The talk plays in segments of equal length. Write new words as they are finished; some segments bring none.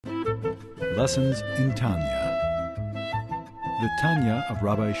Lessons in Tanya. The Tanya of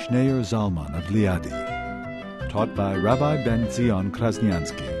Rabbi Schneur Zalman of Liadi, taught by Rabbi Ben Zion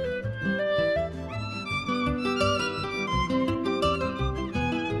Krasniansky.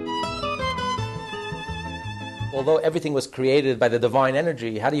 Although everything was created by the divine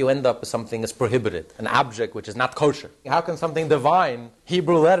energy, how do you end up with something that's prohibited, an object which is not kosher? How can something divine,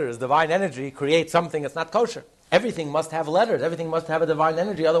 Hebrew letters, divine energy, create something that's not kosher? Everything must have letters, everything must have a divine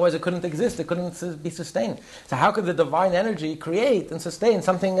energy, otherwise it couldn't exist, it couldn't be sustained. So how could the divine energy create and sustain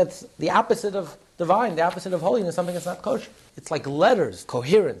something that's the opposite of divine, the opposite of holiness, something that's not kosher? It's like letters,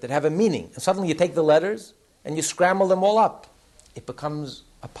 coherent, that have a meaning. And suddenly you take the letters and you scramble them all up. It becomes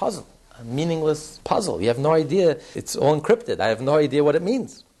a puzzle. A meaningless puzzle. You have no idea. It's all encrypted. I have no idea what it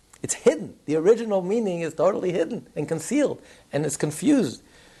means. It's hidden. The original meaning is totally hidden and concealed, and it's confused,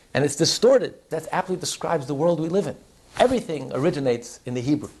 and it's distorted. That aptly describes the world we live in. Everything originates in the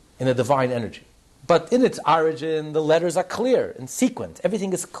Hebrew, in a divine energy. But in its origin, the letters are clear, in sequence.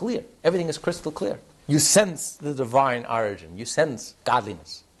 Everything is clear. Everything is crystal clear. You sense the divine origin. You sense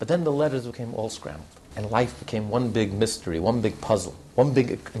godliness. But then the letters became all scrambled, and life became one big mystery, one big puzzle, one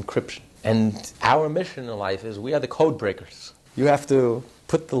big encryption. And our mission in life is we are the code breakers. You have to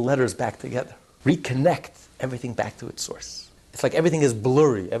put the letters back together, reconnect everything back to its source. It's like everything is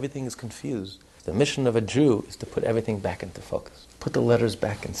blurry, everything is confused. The mission of a Jew is to put everything back into focus, put the letters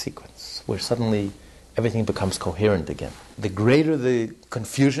back in sequence, where suddenly everything becomes coherent again. The greater the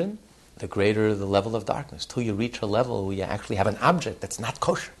confusion, the greater the level of darkness, till you reach a level where you actually have an object that's not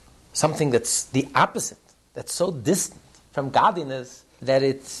kosher, something that's the opposite, that's so distant from godliness that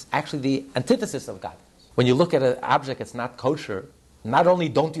it's actually the antithesis of godliness. When you look at an object that's not kosher, not only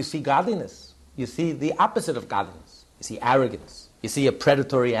don't you see godliness, you see the opposite of godliness. You see arrogance. You see a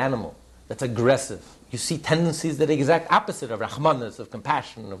predatory animal that's aggressive. You see tendencies that are the exact opposite of rahmanas, of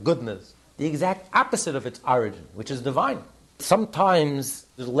compassion, of goodness. The exact opposite of its origin, which is divine. Sometimes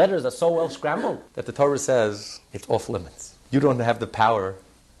the letters are so well scrambled that the Torah says it's off limits. You don't have the power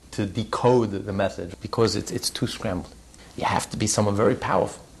to decode the message because it's too scrambled. You have to be someone very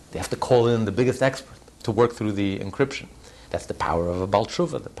powerful. They have to call in the biggest expert to work through the encryption. That's the power of a Baal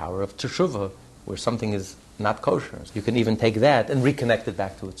Tshuva, the power of Teshuvah, where something is not kosher. You can even take that and reconnect it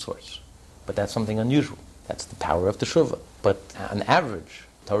back to its source. But that's something unusual. That's the power of Teshuvah. But on average,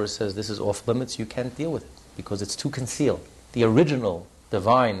 Torah says this is off limits, you can't deal with it because it's too concealed. The original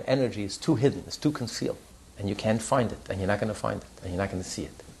divine energy is too hidden, it's too concealed. And you can't find it, and you're not going to find it, and you're not going to see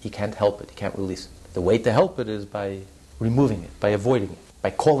it. You can't help it, you can't release it. The way to help it is by removing it, by avoiding it,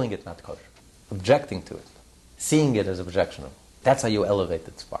 by calling it not kosher, objecting to it, seeing it as objectionable. That's how you elevate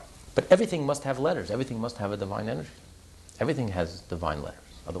the spark. But everything must have letters. Everything must have a divine energy. Everything has divine letters.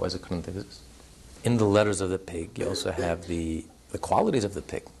 Otherwise it couldn't exist. In the letters of the pig, you also have the qualities of the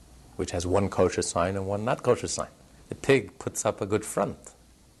pig, which has one kosher sign and one not kosher sign. The pig puts up a good front.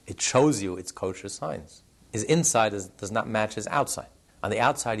 It shows you its kosher signs. His inside does not match his outside. On the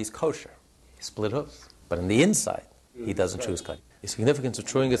outside, he's kosher. He split hooves. But on the inside, he doesn't chew his cud. The significance of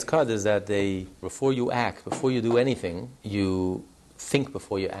chewing his cud is that before you act, before you do anything, you think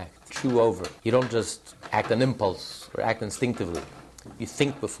before you act. Chew over. You don't just act on impulse or act instinctively. You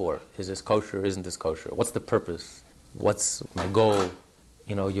think before. Is this kosher? Isn't this kosher? What's the purpose? What's my goal?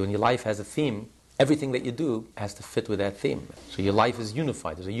 When your life has a theme, everything that you do has to fit with that theme. So your life is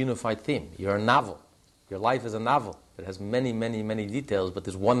unified. There's a unified theme. You're a novel. Your life is a novel. It has many, many, many details, but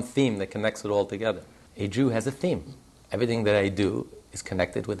there's one theme that connects it all together. A Jew has a theme. Everything that I do is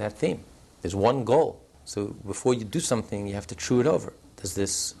connected with that theme. There's one goal. So before you do something, you have to chew it over. Does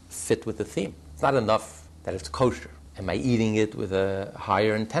this fit with the theme? It's not enough that it's kosher. Am I eating it with a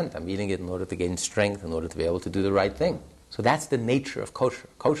higher intent? I'm eating it in order to gain strength, in order to be able to do the right thing. So that's the nature of kosher.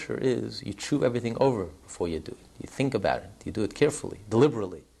 Kosher is you chew everything over before you do it. You think about it. You do it carefully,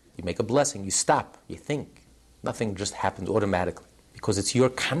 deliberately. You make a blessing. You stop. You think. Nothing just happens automatically. Because it's your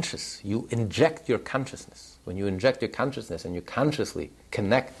conscious. You inject your consciousness. When you inject your consciousness and you consciously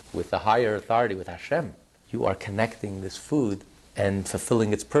connect with the higher authority, with Hashem, you are connecting this food and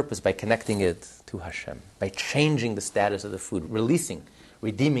fulfilling its purpose by connecting it to Hashem, by changing the status of the food, releasing,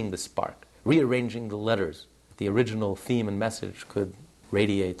 redeeming the spark, rearranging the letters. The original theme and message could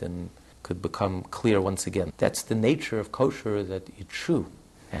radiate and could become clear once again. That's the nature of kosher, that you chew.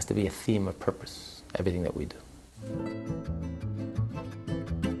 It has to be a theme of purpose, everything that we do.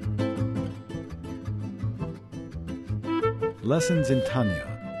 Lessons in Tanya,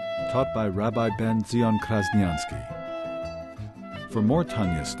 taught by Rabbi Ben Zion Krasniansky. For more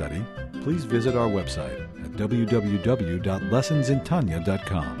Tanya study, please visit our website at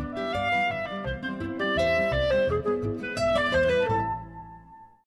www.lessonsintanya.com.